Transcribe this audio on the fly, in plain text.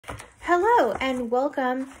Hello and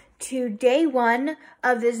welcome to day one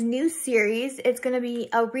of this new series. It's going to be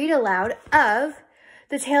a read aloud of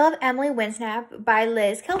The Tale of Emily Winsnap by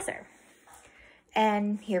Liz Kelser.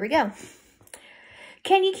 And here we go.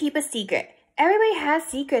 Can you keep a secret? Everybody has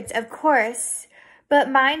secrets, of course,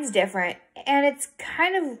 but mine's different, and it's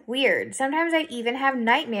kind of weird. Sometimes I even have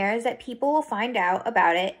nightmares that people will find out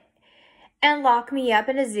about it and lock me up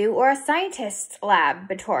in a zoo or a scientist's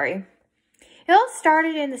laboratory. It all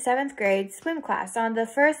started in the 7th grade swim class on the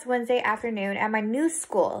first Wednesday afternoon at my new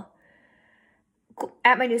school.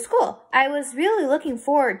 I was really looking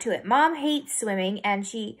forward to it. Mom hates swimming, and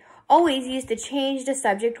she always used to change the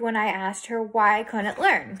subject when I asked her why I couldn't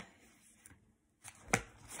learn.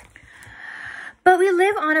 But we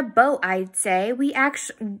live on a boat, I'd say. We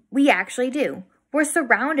actually do. We're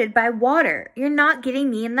surrounded by water. You're not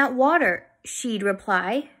getting me in that water, she'd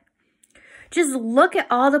reply. Just look at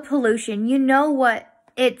all the pollution. You know what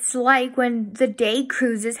it's like when the day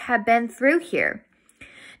cruises have been through here.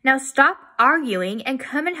 Now stop arguing and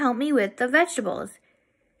come and help me with the vegetables.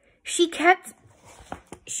 She kept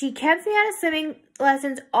me out of swimming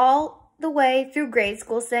lessons all the way through grade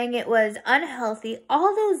school, saying it was unhealthy.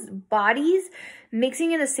 All those bodies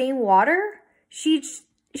mixing in the same water? She'd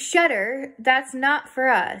shudder. That's not for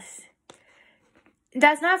us.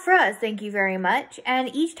 That's not for us, thank you very much.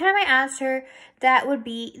 And each time I asked her, that would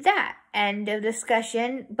be that. End of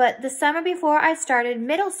discussion. But the summer before I started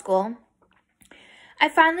middle school, I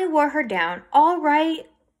finally wore her down. All right,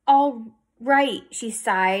 she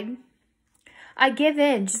sighed. I give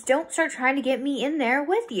in. Just don't start trying to get me in there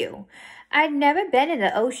with you. I'd never been in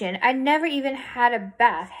the ocean. I'd never even had a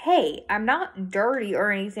bath. Hey, I'm not dirty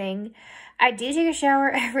or anything. I do take a shower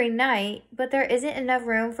every night, but there isn't enough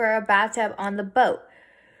room for a bathtub on the boat.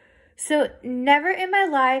 So never in my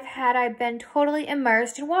life had I been totally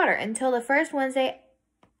immersed in water until the first Wednesday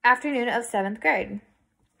afternoon of 7th grade.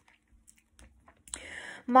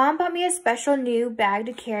 Mom bought me a special new bag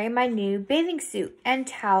to carry my new bathing suit and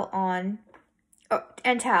towel on.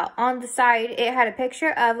 On the side, it had a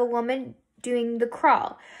picture of a woman doing the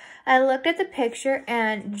crawl. I looked at the picture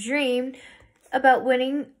and dreamed about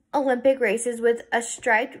winning Olympic races with a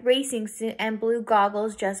striped racing suit and blue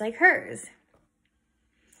goggles just like hers.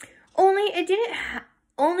 Only it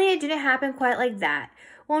didn't happen quite like that.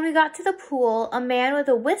 When we got to the pool, a man with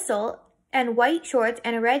a whistle and white shorts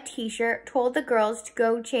and a red t-shirt told the girls to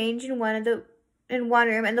go change in one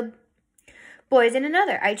room and the boys in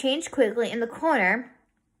another. I changed quickly in the corner.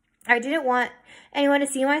 I didn't want anyone to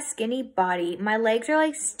see my skinny body. My legs are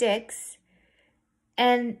like sticks,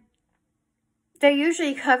 and they're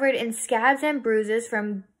usually covered in scabs and bruises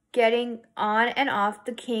from getting on and off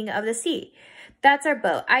the King of the Sea. That's our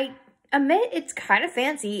boat. I admit it's kind of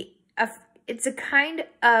fancy. It's a kind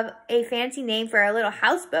of a fancy name for a little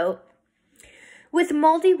houseboat with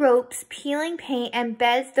moldy ropes, peeling paint, and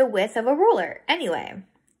beds the width of a ruler. Anyway,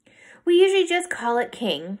 we usually just call it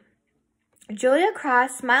King. Julia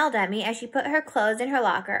Cross smiled at me as she put her clothes in her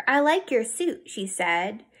locker. I like your suit, she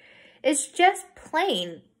said. It's just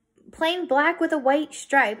plain black with a white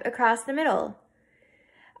stripe across the middle.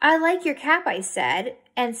 I like your cap, I said,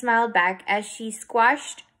 and smiled back as she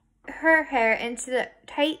squashed her hair into the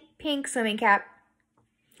tight pink swimming cap.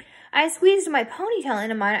 I squeezed my ponytail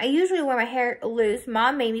into mine. I usually wear my hair loose.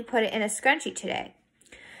 Mom made me put it in a scrunchie today.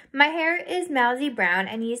 My hair is mousy brown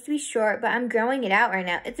and used to be short, but I'm growing it out right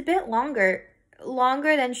now. It's a bit longer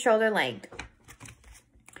than shoulder length.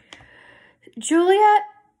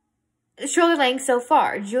 Shoulder length so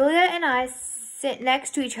far. Julia and I sit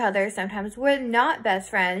next to each other sometimes. We're not best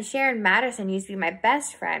friends. Sharon Madison used to be my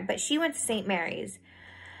best friend, but she went to St. Mary's.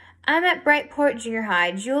 I'm at Brightport Junior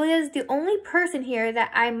High. Julia's the only person here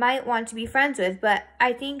that I might want to be friends with, but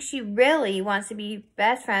I think she really wants to be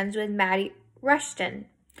best friends with Maddie Rushton.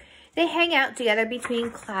 They hang out together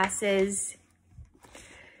between classes.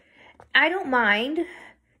 I don't mind.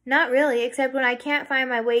 Not really, except when I can't find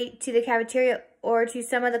my way to the cafeteria or to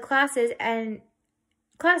some of the classes.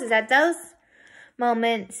 At those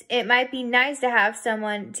moments, it might be nice to have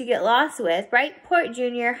someone to get lost with. Brightport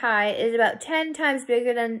Junior High is about 10 times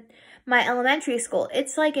bigger than my elementary school.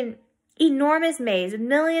 It's like an enormous maze with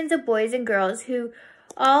millions of boys and girls who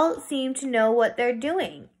all seem to know what they're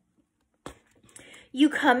doing. You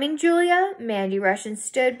coming, Julia? Mandy Rushton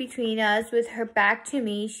stood between us with her back to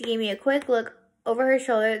me. She gave me a quick look over her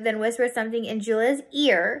shoulder, then whispered something in Julia's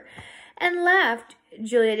ear and laughed.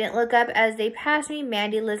 Julia didn't look up as they passed me.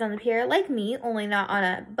 Mandy lives on the pier like me, only not on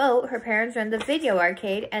a boat. Her parents run the video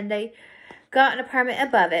arcade, and they got an apartment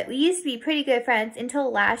above it. We used to be pretty good friends until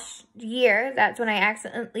last year. That's when I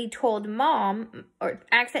accidentally told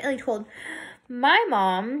my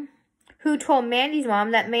mom who told Mandy's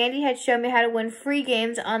mom that Mandy had shown me how to win free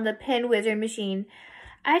games on the Pin Wizard machine.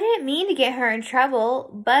 I didn't mean to get her in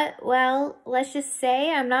trouble, but, well, let's just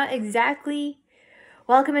say I'm not exactly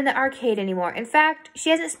welcome in the arcade anymore. In fact,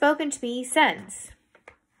 she hasn't spoken to me since.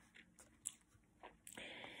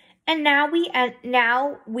 And now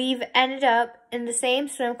we've ended up in the same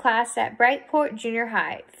swim class at Brightport Junior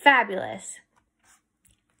High. Fabulous.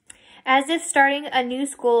 As if starting a new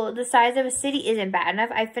school the size of a city isn't bad enough,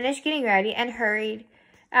 I finished getting ready and hurried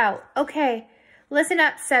out. Okay, listen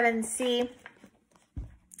up, 7C.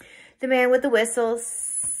 The man with the whistle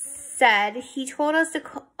said. He told us to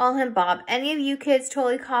call him Bob. Any of you kids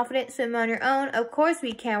totally confident swim on your own? Of course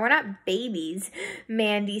we can. We're not babies,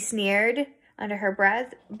 Mandy sneered under her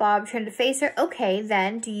breath. Bob turned to face her. Okay,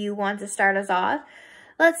 then, do you want to start us off?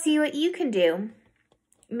 Let's see what you can do.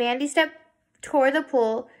 Mandy stepped toward the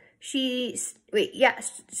pool. She stuck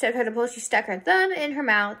her thumb in her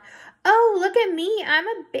mouth. Oh, look at me. I'm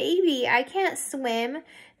a baby. I can't swim.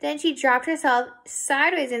 Then she dropped herself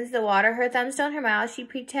sideways into the water, her thumb still in her mouth. She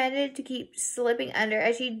pretended to keep slipping under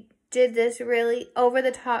as she did this really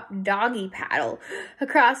over-the-top doggy paddle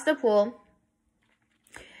across the pool.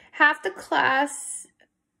 Half the class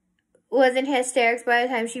was in hysterics by the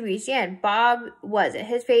time she reached the end. Bob wasn't.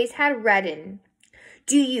 His face had reddened.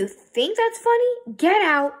 Do you think that's funny? Get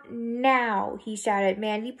out now, he shouted.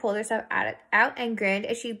 Mandy pulled herself out and grinned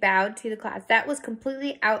as she bowed to the class. That was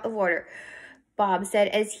completely out of order, Bob said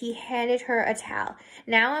as he handed her a towel.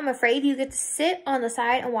 Now I'm afraid you get to sit on the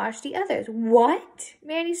side and watch the others. What?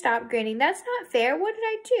 Mandy stopped grinning. That's not fair. What did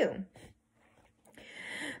I do?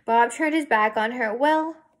 Bob turned his back on her.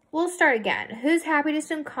 Well, we'll start again. Who's happy to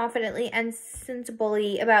swim confidently and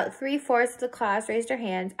sensibly? About 3/4 of the class raised their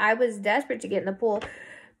hands. I was desperate to get in the pool,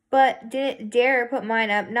 but didn't dare put mine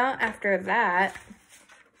up. Not after that.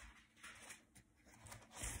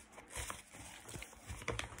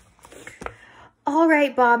 All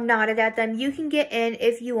right, Bob nodded at them. You can get in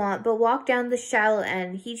if you want, but walk down the shallow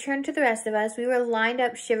end. He turned to the rest of us. We were lined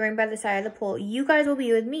up shivering by the side of the pool. You guys will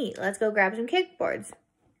be with me. Let's go grab some kickboards.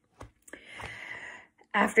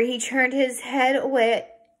 After he turned his head away,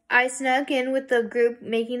 I snuck in with the group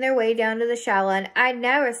making their way down to the shallow end. I'd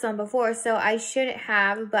never swum before, so I shouldn't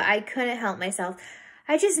have, but I couldn't help myself.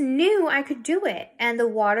 I just knew I could do it, and the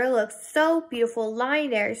water looked so beautiful lying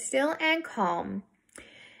there, still and calm,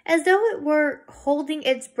 as though it were holding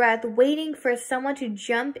its breath, waiting for someone to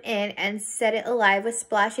jump in and set it alive with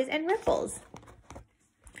splashes and ripples.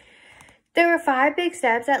 There were 5 big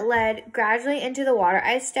steps that led gradually into the water.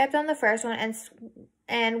 I stepped on the first one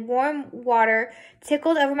and warm water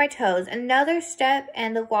tickled over my toes. Another step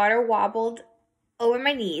and the water wobbled over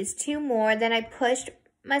my knees. 2 more, then I pushed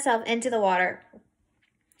myself into the water.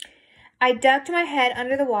 I ducked my head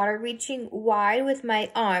under the water, reaching wide with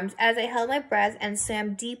my arms as I held my breath and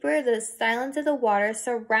swam deeper. The silence of the water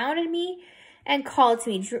surrounded me and called to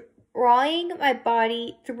me, drawing my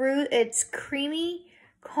body through its creamy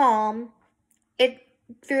calm. It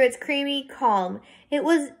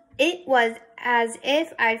was as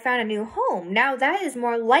if I'd found a new home. Now that is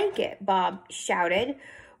more like it, Bob shouted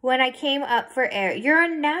when I came up for air. You're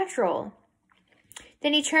unnatural.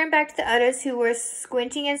 Then he turned back to the others who were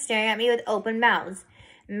squinting and staring at me with open mouths.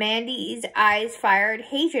 Mandy's eyes fired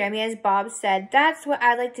hatred at me as Bob said, That's what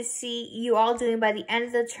I'd like to see you all doing by the end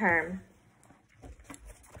of the term.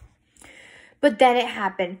 But then it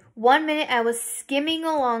happened. 1 minute I was skimming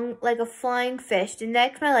along like a flying fish. The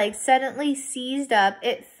next my legs suddenly seized up.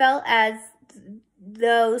 It felt as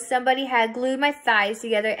though somebody had glued my thighs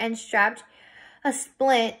together and strapped a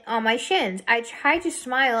splint on my shins. I tried to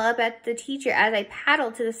smile up at the teacher as I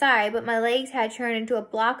paddled to the side, but my legs had turned into a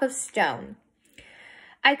block of stone.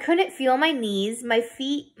 I couldn't feel my knees, my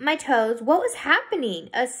feet, my toes. What was happening?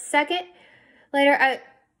 A second later, I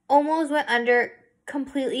almost went under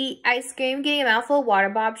completely. I screamed, getting a mouthful of water.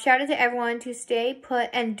 Bob shouted to everyone to stay put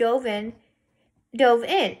and dove in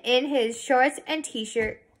his shorts and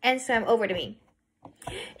t-shirt and swam over to me.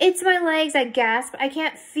 It's my legs, I gasped. I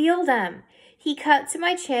can't feel them. He cupped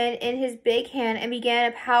my chin in his big hand and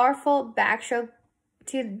began a powerful backstroke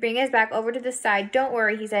to bring us back over to the side. Don't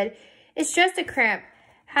worry, he said. It's just a cramp.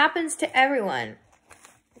 Happens to everyone.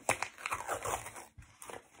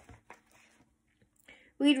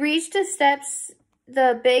 We'd reached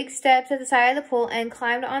the big steps at the side of the pool and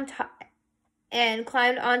climbed onto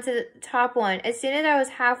the top one. As soon as I was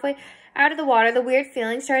halfway out of the water, the weird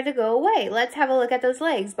feeling started to go away. Let's have a look at those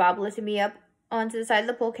legs. Bob lifted me up onto the side of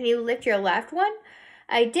the pool. Can you lift your left one?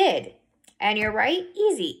 I did. And your right?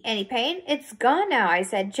 Easy. Any pain? It's gone now, I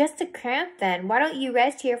said. Just a cramp then. Why don't you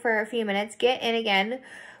rest here for a few minutes? Get in again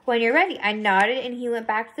when you're ready. I nodded and he went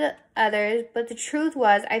back to the others, but the truth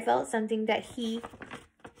was I felt something that he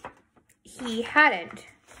hadn't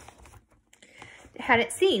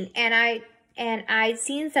seen, and I'd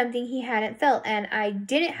seen something he hadn't felt, and I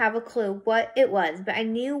didn't have a clue what it was, but I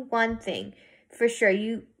knew one thing for sure.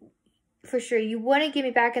 You wouldn't get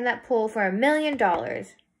me back in that pool for $1 million.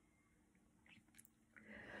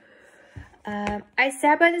 I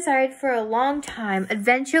sat by the side for a long time.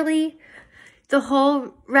 Eventually, the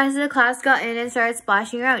whole rest of the class got in and started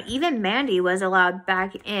splashing around. Even Mandy was allowed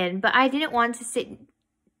back in, but I didn't want to sit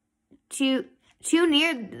too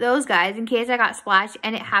near those guys in case I got splashed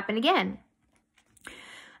and it happened again.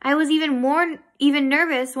 I was even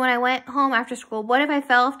nervous when I went home after school. What if I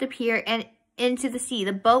fell off the pier and into the sea?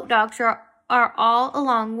 The boat docks are all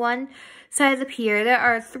along one side of the pier. There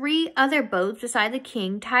are 3 other boats beside the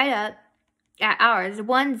King tied up at ours.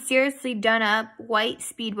 One seriously done up white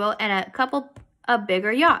speedboat and a couple of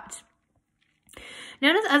bigger yachts.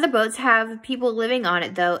 None of the other boats have people living on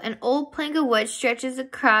it, though. An old plank of wood stretches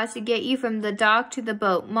across to get you from the dock to the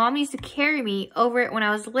boat. Mom used to carry me over it when I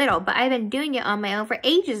was little, but I've been doing it on my own for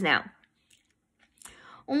ages now.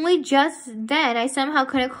 Only just then, I somehow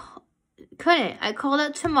couldn't. I called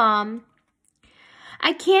out to Mom.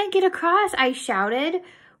 I can't get across, I shouted.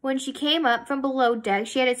 When she came up from below deck,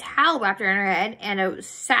 she had a towel wrapped around her head and a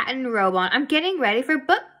satin robe on. I'm getting ready for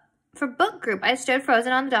book group. I stood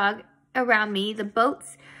frozen on the dock. Around me, the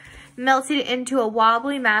boats melted into a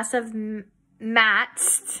wobbly mass of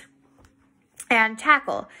masts and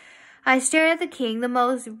tackle. I stared at the King, the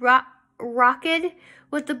most rocketed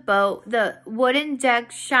with the boat, the wooden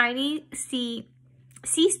deck, shiny sea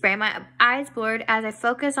spray. My eyes blurred as I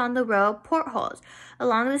focused on the row of portholes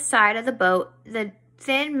along the side of the boat, the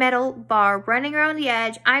thin metal bar running around the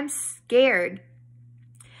edge. I'm scared,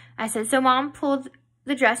 I said. So Mom pulled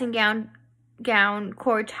the dressing gown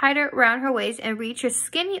cord tighter around her waist and reached her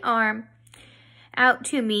skinny arm out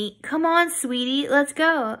to me. Come on, sweetie, let's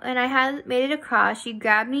go. And I had made it across. She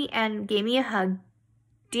grabbed me and gave me a hug.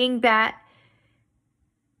 Dingbat,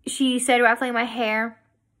 she said, ruffling my hair.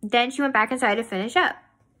 Then she went back inside to finish up.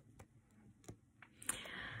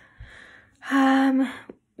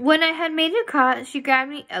 When I had made it across, she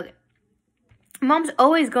grabbed me. Okay. Mom's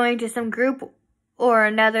always going to some group or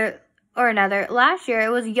another. Last year, it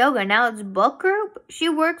was yoga. Now it's book group. She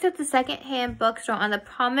works at the second-hand bookstore on the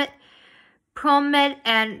Promenade,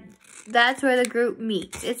 and that's where the group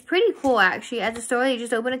meets. It's pretty cool, actually. At the store, they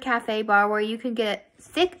just opened a cafe bar where you can get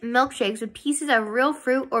thick milkshakes with pieces of real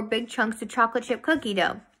fruit or big chunks of chocolate chip cookie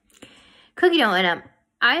dough in them.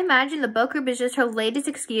 I imagine the book group is just her latest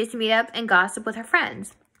excuse to meet up and gossip with her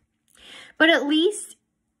friends. But at least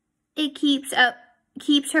it keeps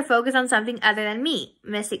her focused on something other than me.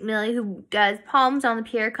 Mystic Millie, who does palms on the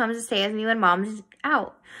pier, comes to stay with me when Mom's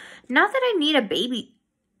out. Not that I need a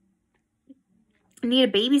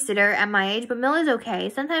babysitter at my age, but Millie's okay.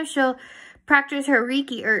 Sometimes she'll practice her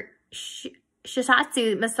Reiki or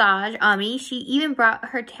Shisatsu massage on me. She even brought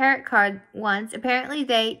her tarot card once. Apparently,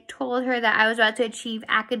 they told her that I was about to achieve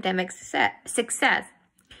academic success.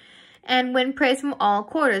 And win praise from all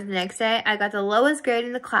quarters. The next day, I got the lowest grade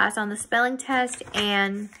in the class on the spelling test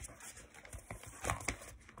and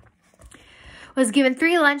was given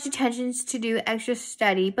 3 lunch detentions to do extra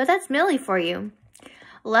study. But that's Millie for you.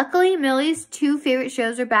 Luckily, Millie's 2 favorite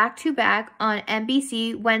shows are back-to-back on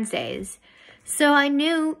NBC Wednesdays. So I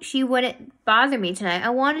knew she wouldn't bother me tonight. I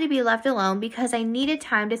wanted to be left alone because I needed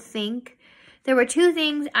time to think. There were 2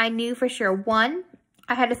 things I knew for sure. 1,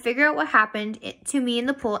 I had to figure out what happened to me in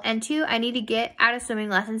the pool. And 2, I need to get out of swimming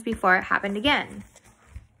lessons before it happened again.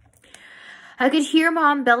 I could hear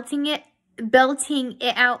Mom belting it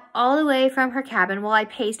out all the way from her cabin while I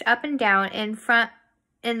paced up and down in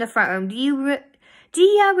the front room. Do you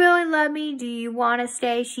really love me? Do you want to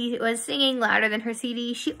stay? She was singing louder than her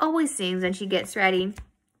CD. She always sings when she gets ready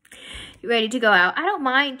to go out. I don't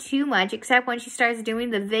mind too much, except when she starts doing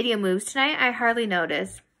the video moves. Tonight, I hardly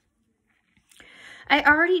noticed. I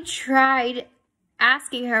already tried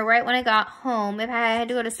asking her right when I got home if I had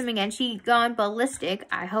to go to swimming again. She'd gone ballistic.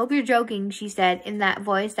 I hope you're joking, she said in that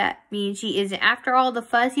voice that means she isn't. After all the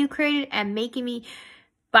fuss you created and making me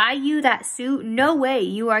buy you that suit, no way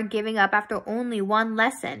you are giving up after only 1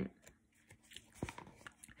 lesson.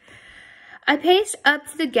 I paced up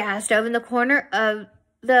to the gas stove in the corner of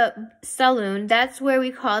the saloon. That's where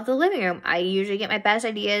we call it the living room. I usually get my best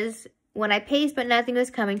ideas when I pace, but nothing was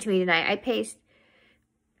coming to me tonight. I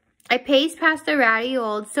paced past the ratty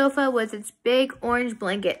old sofa with its big orange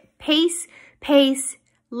blanket. Pace,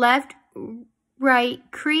 left, right,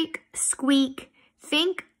 creak, squeak,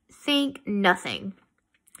 think, nothing.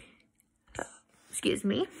 Excuse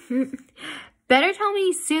me. Better tell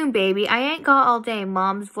me soon, baby. I ain't got all day,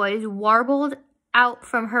 Mom's voice warbled out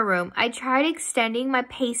from her room. I tried extending my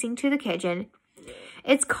pacing to the kitchen.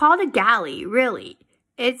 It's called a galley, really.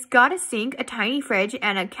 It's got a sink, a tiny fridge,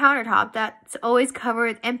 and a countertop that's always covered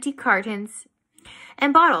with empty cartons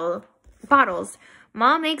and bottles.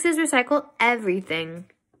 Mom makes us recycle everything.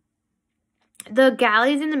 The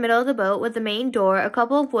galley's in the middle of the boat with the main door, a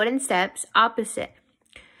couple of wooden steps opposite.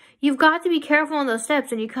 You've got to be careful on those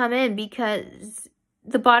steps when you come in because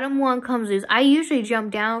the bottom one comes loose. I usually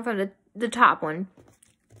jump down from the top one.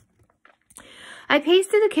 I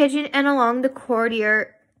paced through the kitchen and along the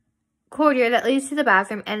corridor that leads to the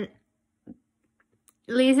bathroom and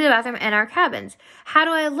our cabins. How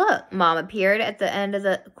do I look? Mom appeared at the end of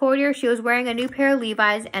the corridor. She was wearing a new pair of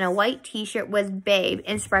Levi's and a white t-shirt with Babe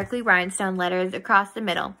in sparkly rhinestone letters across the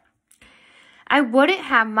middle. I wouldn't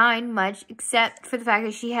have minded much except for the fact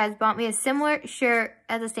that she has bought me a similar shirt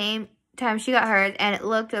at the same time she got hers, and it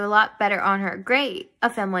looked a lot better on her. Great. A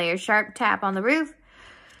familiar sharp tap on the roof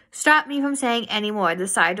stopped me from saying any more. The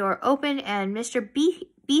side door opened and Mr.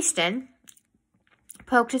 Beeston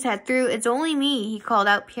poked his head through. It's only me, he called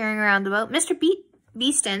out, peering around the boat. Mr.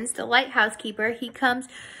 Beeston's the lighthouse keeper. He comes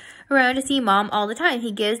around to see Mom all the time.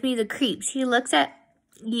 He gives me the creeps. He looks at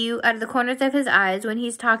you out of the corners of his eyes when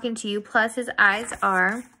he's talking to you, plus his eyes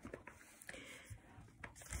are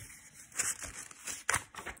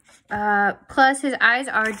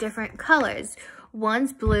different colors.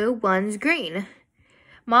 One's blue, one's green.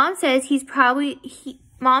 Mom says he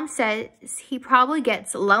probably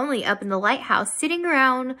gets lonely up in the lighthouse, sitting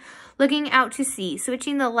around looking out to sea,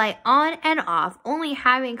 switching the light on and off, only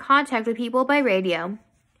having contact with people by radio.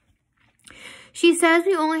 She says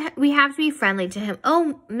we have to be friendly to him.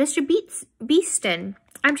 Oh, Mr. Beeston,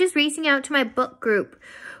 I'm just racing out to my book group.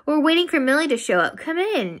 We're waiting for Millie to show up. Come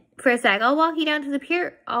in for a sec. I'll walk down to the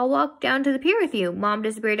pier with you. Mom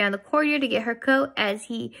disappeared down the corridor to get her coat as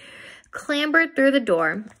he clambered through the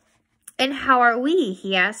door. And how are we?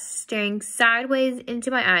 He asked, staring sideways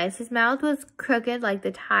into my eyes. His mouth was crooked like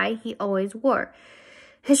the tie he always wore.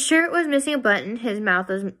 His shirt was missing a button. His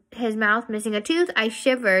mouth missing a tooth. I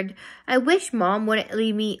shivered. I wish Mom wouldn't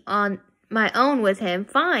leave me on my own with him.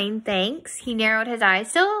 Fine, thanks. He narrowed his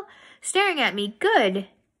eyes, still staring at me. Good.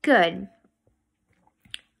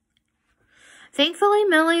 Thankfully,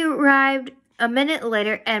 Millie arrived a minute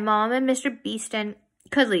later, and Mom and Mr. Beeston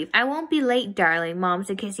could leave. I won't be late, darling, Mom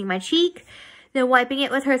said, kissing my cheek, then wiping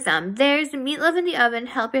it with her thumb. There's meatloaf in the oven.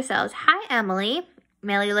 Help yourselves. Hi, Emily.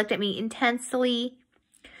 Millie looked at me intensely.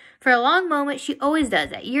 For a long moment, she always does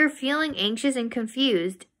that. You're feeling anxious and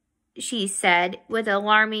confused, she said, with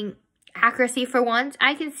alarming accuracy for once.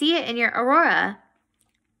 I can see it in your aurora.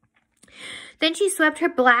 Then she swept her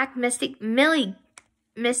black Mystic Millie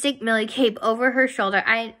cape over her shoulder.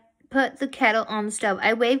 I put the kettle on the stove.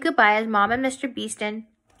 I waved goodbye as Mom and Mr. Beeston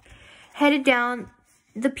headed down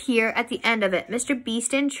the pier at the end of it. Mr.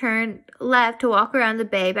 Beeston turned left to walk around the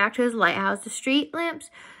bay back to his lighthouse. The street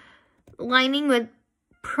lamps lining with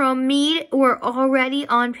Promede were already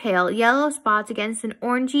on pale yellow spots against an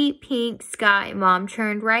orangey pink sky. Mom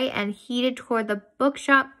turned right and headed toward the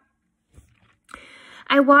bookshop.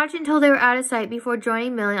 I watched until they were out of sight before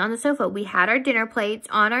joining Millie on the sofa. We had our dinner plates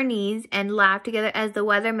on our knees and laughed together as the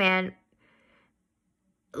weatherman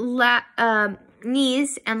at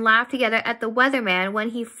the weatherman when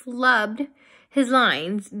he flubbed his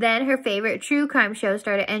lines. Then her favorite true crime show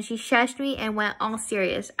started and she shushed me and went all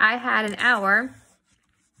serious.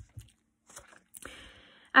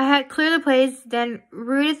 I had cleared the plates, then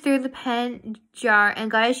rooted through the pen jar and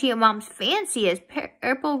got a sheet of Mom's fanciest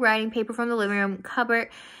purple writing paper from the living room cupboard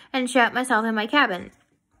and shut myself in my cabin.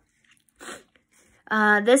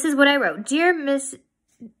 This is what I wrote. Dear Miss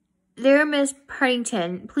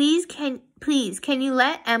Partington, please can you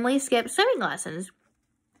let Emily skip swimming lessons?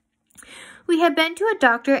 We have been to a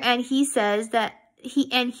doctor and he says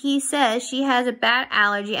she has a bad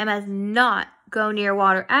allergy and must not go near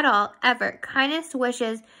water at all, ever. Kindest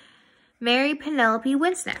wishes, Mary Penelope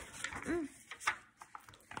Winsnett.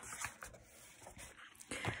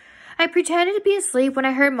 I pretended to be asleep when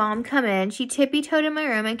I heard Mom come in. She tippy-toed in my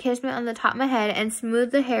room and kissed me on the top of my head and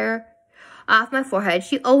smoothed the hair off my forehead.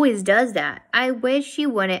 She always does that. I wish she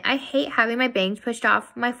wouldn't. I hate having my bangs pushed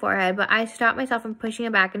off my forehead, but I stopped myself from pushing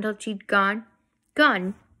it back until she'd gone.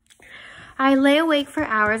 I lay awake for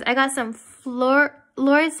hours. I got some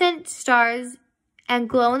fluorescent stars and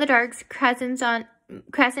glow-in-the-dark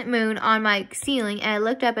crescent moon on my ceiling, and I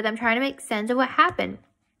looked up at them trying to make sense of what happened.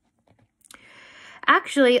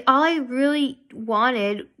 Actually, all I really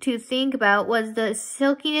wanted to think about was the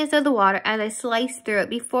silkiness of the water as I sliced through it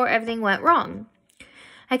before everything went wrong.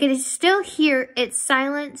 I could still hear its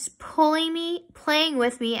silence playing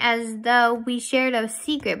with me as though we shared a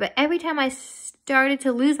secret. But every time I started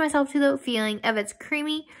to lose myself to the feeling of its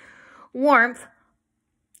creamy warmth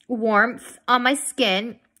on my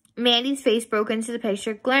skin, Mandy's face broke into the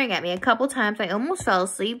picture, glaring at me. A couple times I almost fell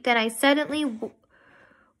asleep. Then I suddenly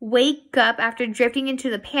wake up after drifting into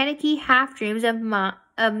the panicky half-dreams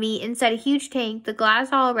of me inside a huge tank, the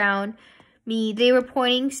glass all around me. They were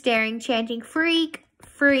pointing, staring, chanting, freak,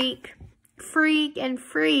 freak, freak, and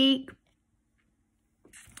freak.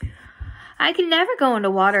 I could never go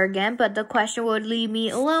into water again, but the question would leave me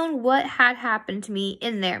alone. What had happened to me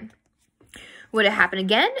in there? Would it happen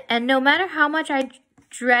again? And no matter how much I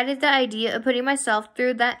dreaded the idea of putting myself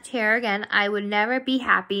through that terror again, I would never be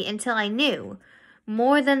happy until I knew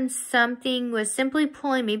more than something was simply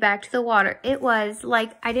pulling me back to the water. It was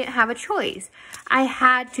like I didn't have a choice. I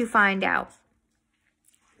had to find out.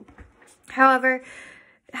 However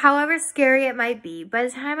scary it might be, by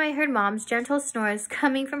the time I heard Mom's gentle snores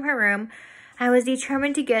coming from her room, I was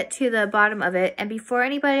determined to get to the bottom of it, and before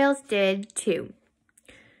anybody else did, too.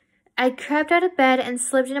 I crept out of bed and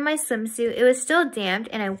slipped into my swimsuit. It was still damp,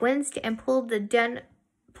 and I winced and pulled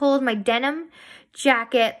my denim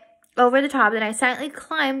jacket over the top. Then I silently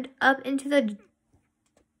climbed up into the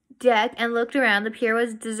deck and looked around. The pier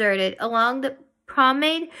was deserted. Along the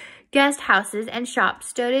promenade, guest houses and shops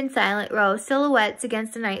stood in silent rows, silhouettes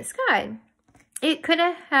against the night sky. It could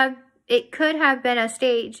have been a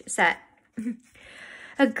stage set.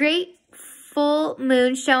 A great full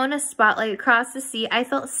moon shone a spotlight across the sea. I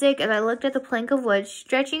felt sick as I looked at the plank of wood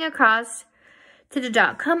stretching across to the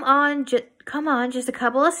dock. Come on, just a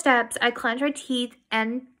couple of steps. I clenched my teeth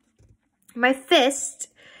and my fist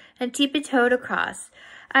and tiptoed across.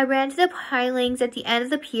 I ran to the pilings at the end of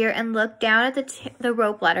the pier and looked down at the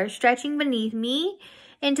rope ladder stretching beneath me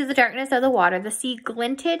into the darkness of the water. The sea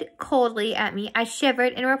glinted coldly at me. I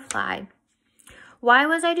shivered in reply. Why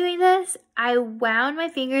was I doing this? I wound my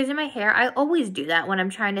fingers in my hair. I always do that when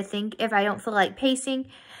I'm trying to think if I don't feel like pacing.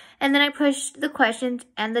 And then I pushed the questions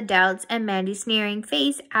and the doubts and Mandy's sneering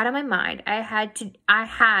face out of my mind. I had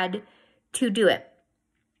to do it.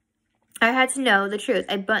 I had to know the truth.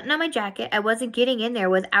 I buttoned on my jacket. I wasn't getting in there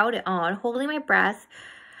without it on. Holding my breath,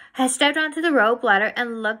 I stepped onto the rope ladder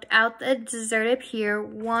and looked out the deserted pier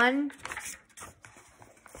one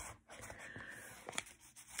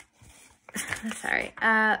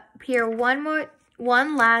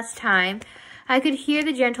last time. I could hear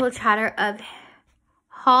the gentle chatter of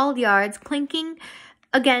halyards clinking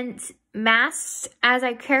against masts as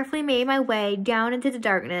I carefully made my way down into the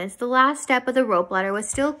darkness. The last step of the rope ladder was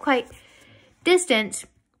still quite distant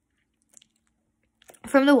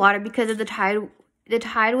from the water because of the tide. The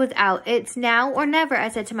tide was out. It's now or never, I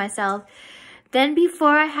said to myself. Then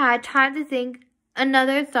before I had time to think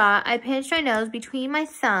another thought, I pinched my nose between my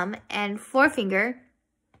thumb and forefinger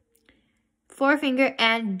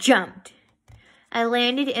and jumped. I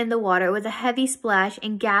landed in the water with a heavy splash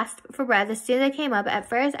and gasped for breath as soon as I came up. At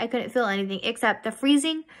first, I couldn't feel anything except the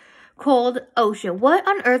freezing cold ocean. What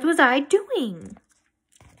on earth was I doing?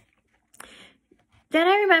 Then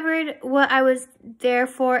I remembered what I was there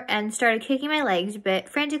for and started kicking my legs a bit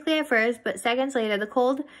frantically at first, but seconds later the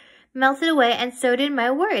cold melted away and so did my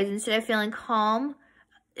worries. Instead of feeling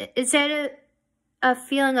a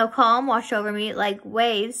feeling of calm washed over me like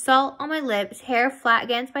waves, salt on my lips, hair flat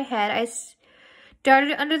against my head, I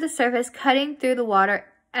darted under the surface, cutting through the water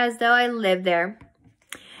as though I lived there.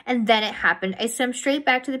 And then it happened. I swam straight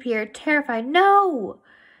back to the pier, terrified. No!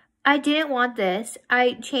 I didn't want this.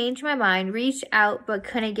 I changed my mind, reached out, but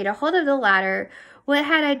couldn't get a hold of the ladder. What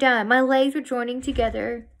had I done? My legs were joining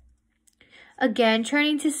together again,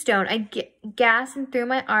 turning to stone. I gasped and threw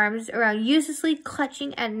my arms around, uselessly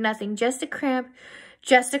clutching at nothing. Just a cramp,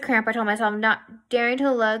 I told myself, not daring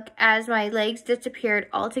to look as my legs disappeared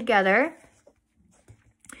altogether.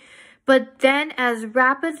 But then, as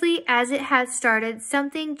rapidly as it had started,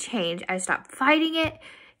 something changed. I stopped fighting it.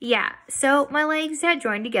 Yeah, so my legs had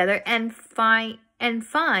joined together and fine.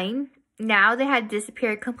 Now they had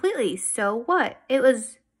disappeared completely. So what? It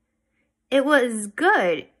was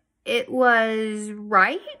good. It was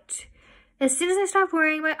right. As soon as I stopped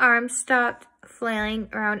worrying, my arms stopped flailing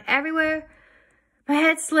around everywhere. My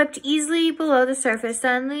head slipped easily below the surface.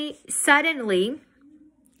 Suddenly,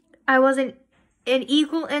 I was an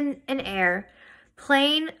eagle in air,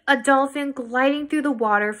 playing a dolphin gliding through the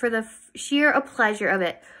water for the sheer pleasure of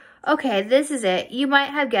it. Okay, this is it. You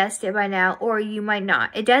might have guessed it by now, or you might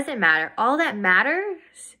not. It doesn't matter. All that matters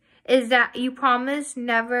is that you promised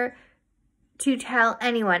never to tell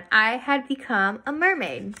anyone. I had become a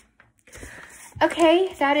mermaid.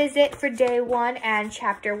 Okay, that is it for day 1 and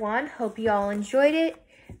chapter 1. Hope you all enjoyed it.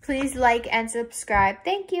 Please like and subscribe.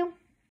 Thank you.